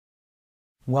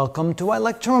Welcome to our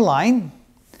lecture online.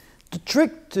 The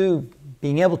trick to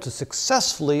being able to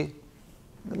successfully...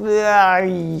 No,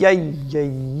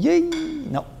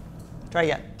 try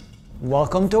again.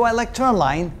 Welcome to our lecture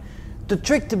online. The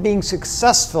trick to being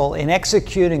successful in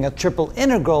executing a triple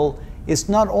integral is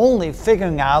not only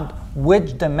figuring out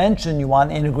which dimension you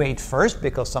want to integrate first,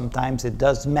 because sometimes it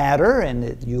does matter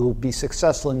and you'll be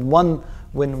successful in one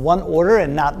order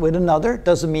and not with another.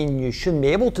 Doesn't mean you shouldn't be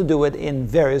able to do it in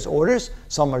various orders.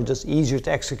 Some are just easier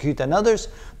to execute than others,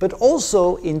 but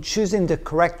also in choosing the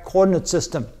correct coordinate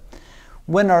system.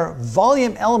 When our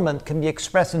volume element can be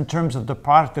expressed in terms of the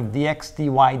product of dx, dy,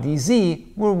 dz,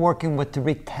 we're working with the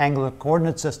rectangular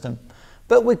coordinate system.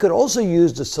 But we could also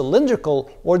use the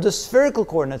cylindrical or the spherical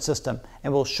coordinate system,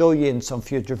 and we'll show you in some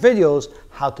future videos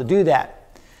how to do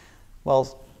that.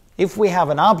 Well, if we have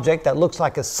an object that looks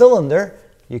like a cylinder,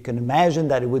 you can imagine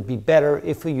that it would be better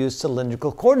if we use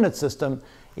cylindrical coordinate system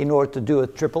in order to do a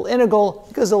triple integral,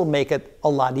 because it'll make it a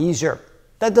lot easier.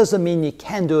 That doesn't mean you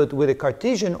can do it with a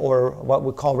Cartesian or what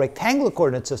we call rectangular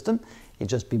coordinate system. It'd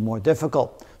just be more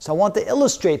difficult. So I want to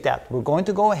illustrate that. We're going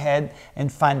to go ahead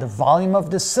and find the volume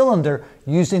of the cylinder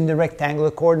using the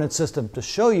rectangular coordinate system to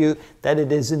show you that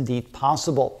it is indeed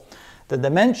possible. The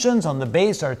dimensions on the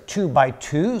base are 2 by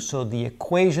 2, so the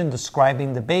equation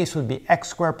describing the base would be x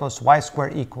squared plus y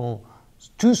squared equals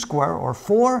 2 squared, or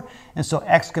 4, and so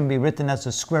x can be written as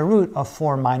the square root of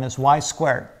 4 minus y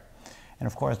squared. And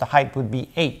of course the height would be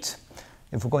 8.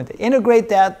 If we're going to integrate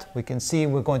that, we can see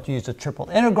we're going to use the triple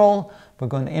integral. We're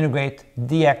going to integrate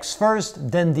dx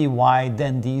first, then dy,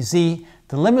 then dz.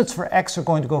 The limits for x are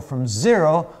going to go from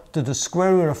 0 to the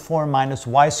square root of 4 minus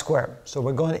y squared. So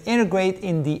we're going to integrate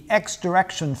in the x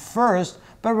direction first,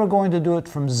 but we're going to do it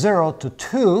from 0 to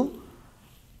 2,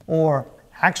 or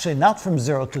actually not from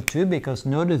 0 to 2, because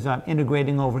notice I'm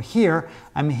integrating over here.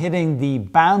 I'm hitting the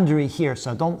boundary here,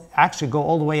 so I don't actually go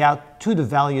all the way out to the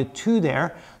value 2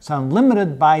 there. So I'm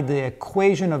limited by the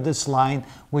equation of this line,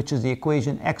 which is the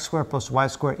equation x squared plus y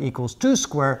squared equals 2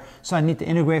 squared. So I need to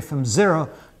integrate from 0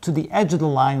 to the edge of the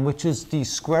line, which is the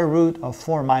square root of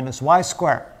 4 minus y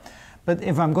squared. But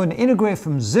if I'm going to integrate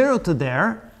from 0 to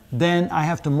there, then I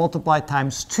have to multiply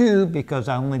times 2, because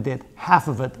I only did half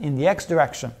of it in the x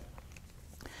direction.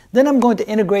 Then I'm going to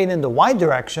integrate in the y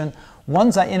direction.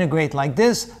 Once I integrate like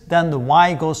this, then the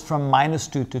y goes from minus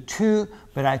 2 to 2,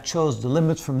 but I chose the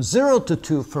limits from 0 to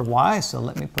 2 for y, so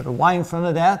let me put a y in front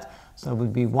of that. So it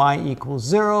would be y equals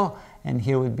 0, and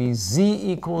here would be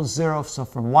z equals 0, so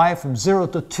from y from 0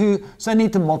 to 2, so I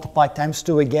need to multiply times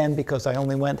 2 again because I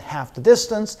only went half the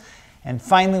distance. And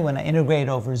finally, when I integrate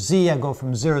over z, I go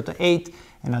from 0 to 8,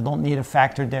 and I don't need a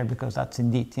factor there because that's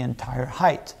indeed the entire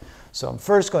height. So I'm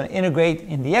first going to integrate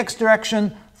in the x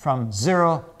direction from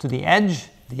 0 to the edge.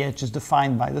 The edge is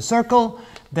defined by the circle.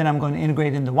 Then I'm going to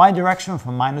integrate in the y direction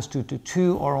from minus 2 to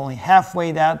 2, or only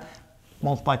halfway that,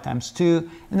 multiply times 2,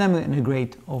 and then we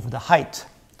integrate over the height.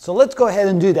 So let's go ahead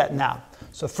and do that now.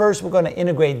 So first we're going to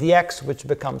integrate dx, which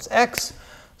becomes x.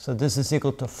 So this is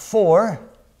equal to 4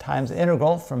 times the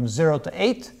integral from 0 to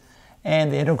 8,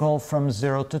 and the integral from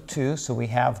 0 to 2. So we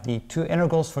have the two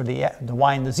integrals for the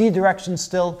y and the z direction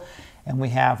still, and we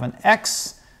have an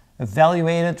x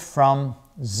evaluated from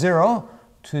 0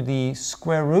 to the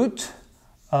square root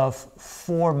of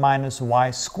 4 minus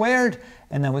y squared,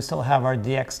 and then we still have our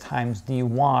dx times dy.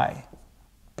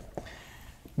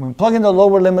 When we plug in the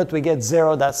lower limit, we get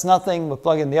 0, that's nothing. We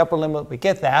plug in the upper limit, we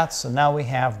get that. So now we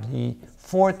have the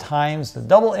 4 times the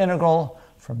double integral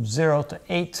from 0 to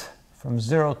 8, from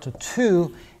 0 to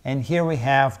 2, and here we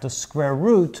have the square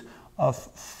root of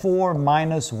 4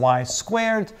 minus y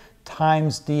squared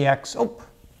times dx. Oh,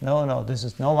 no, this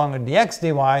is no longer dx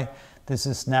dy, this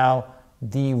is now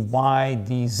dy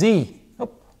dz. Oh,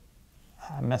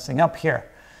 I'm messing up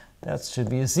here. That should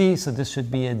be a z, so this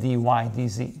should be a dy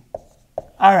dz.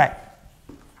 All right.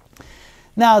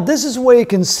 Now this is where you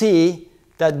can see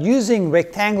that using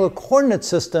rectangular coordinate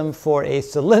system for a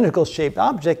cylindrical shaped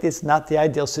object is not the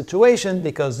ideal situation,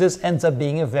 because this ends up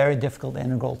being a very difficult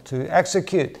integral to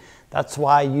execute. That's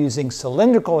why using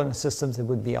cylindrical coordinate systems, it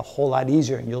would be a whole lot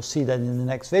easier, and you'll see that in the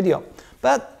next video.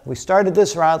 But we started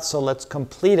this route, so let's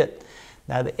complete it.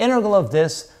 Now the integral of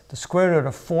this, the square root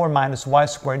of 4 minus y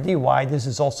squared dy, this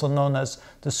is also known as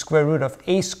the square root of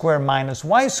a squared minus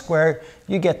y squared,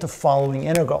 you get the following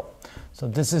integral. So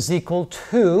this is equal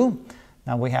to,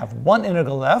 now we have one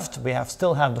integral left, we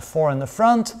still have the 4 in the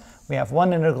front, we have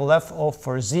one integral left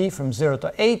for z from 0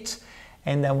 to 8,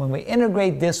 and then when we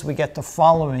integrate this, we get the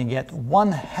following, we get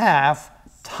 1/2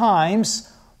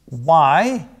 times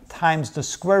y times the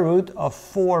square root of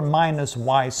 4 minus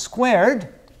y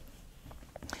squared,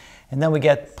 and then we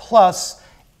get plus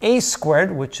a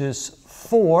squared, which is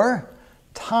 4,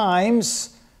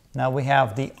 times, now we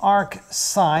have the arc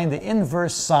sine, the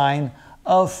inverse sine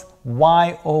of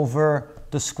y over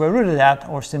the square root of that,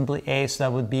 or simply a, so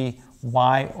that would be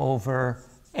y over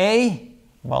a.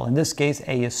 Well, in this case,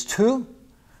 a is 2,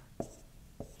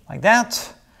 like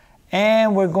that.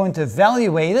 And we're going to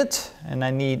evaluate it, and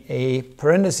I need a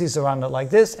parentheses around it like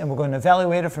this, and we're going to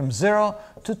evaluate it from 0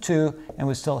 to 2, and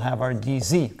we still have our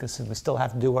dz, because we still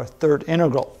have to do our third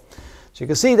integral. So you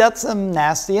can see that's a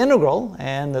nasty integral,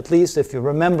 and at least if you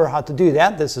remember how to do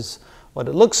that, this is what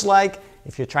it looks like.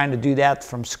 If you're trying to do that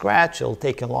from scratch, it'll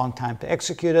take a long time to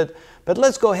execute it. But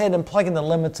let's go ahead and plug in the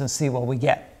limits and see what we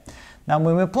get. Now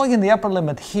when we plug in the upper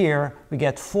limit here, we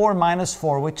get 4 minus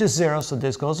 4, which is 0, so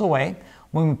this goes away.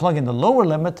 When we plug in the lower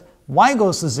limit, y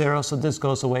goes to 0, so this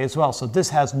goes away as well. So this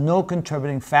has no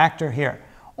contributing factor here.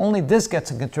 Only this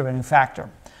gets a contributing factor.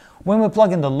 When we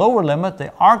plug in the lower limit,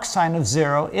 the arc sine of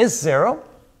 0 is 0,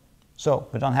 so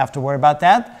we don't have to worry about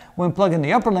that. When we plug in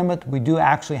the upper limit, we do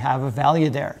actually have a value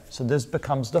there. So this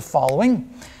becomes the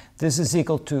following. This is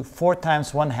equal to 4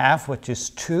 times 1/2, which is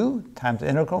 2, times the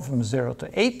integral from 0 to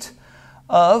 8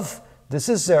 of, this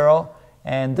is 0,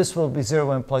 and this will be 0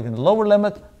 when we plug in the lower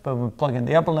limit, but when we plug in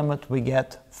the upper limit, we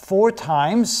get 4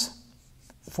 times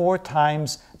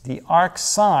the arc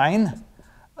sine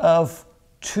of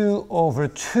 2 over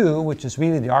 2, which is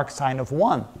really the arc sine of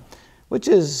 1, which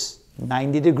is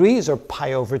 90 degrees, or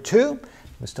pi over 2.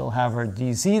 We still have our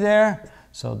dz there.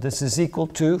 So this is equal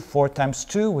to 4 times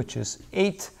 2, which is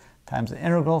 8, times the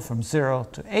integral from 0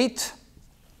 to 8.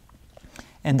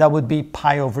 And that would be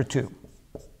pi over 2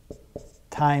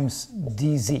 times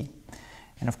dz.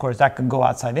 And of course, that can go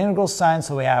outside the integral sign,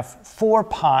 so we have 4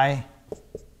 pi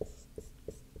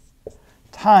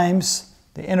times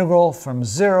the integral from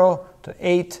 0 to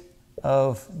 8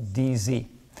 of dz.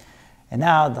 And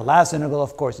now the last integral,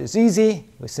 of course, is easy.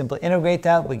 We simply integrate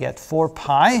that. We get 4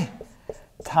 pi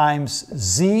times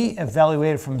z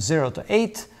evaluated from 0 to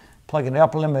 8. Plug in the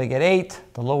upper limit, we get 8.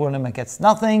 The lower limit gets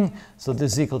nothing. So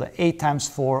this is equal to 8 times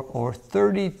 4, or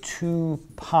 32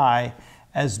 pi,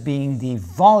 as being the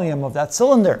volume of that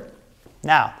cylinder.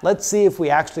 Now, let's see if we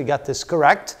actually got this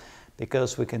correct,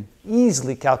 because we can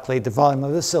easily calculate the volume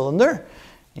of the cylinder.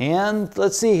 And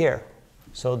let's see here.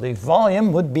 So the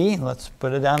volume would be, let's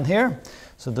put it down here.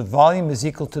 So the volume is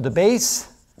equal to the base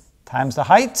times the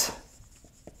height.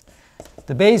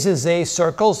 The base is a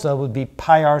circle, so that would be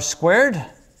pi r squared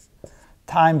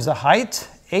times the height,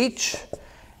 h.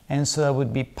 And so that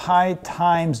would be pi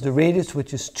times the radius,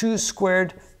 which is 2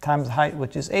 squared, times the height,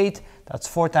 which is 8. That's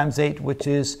 4 times 8, which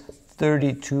is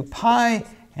 32 pi.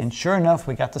 And sure enough,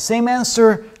 we got the same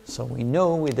answer, so we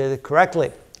know we did it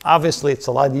correctly. Obviously, it's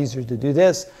a lot easier to do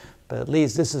this, but at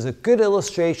least this is a good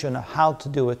illustration of how to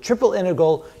do a triple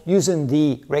integral using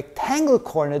the rectangular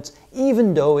coordinates,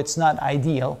 even though it's not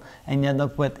ideal, and you end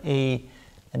up with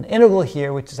an integral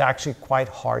here, which is actually quite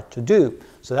hard to do.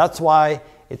 So that's why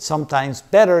it's sometimes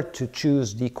better to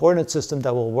choose the coordinate system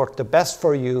that will work the best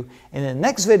for you. In the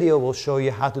next video, we'll show you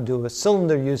how to do a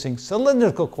cylinder using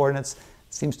cylindrical coordinates.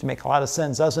 Seems to make a lot of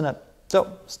sense, doesn't it?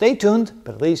 So stay tuned,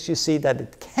 but at least you see that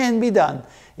it can be done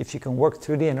if you can work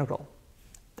through the integral.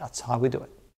 That's how we do it.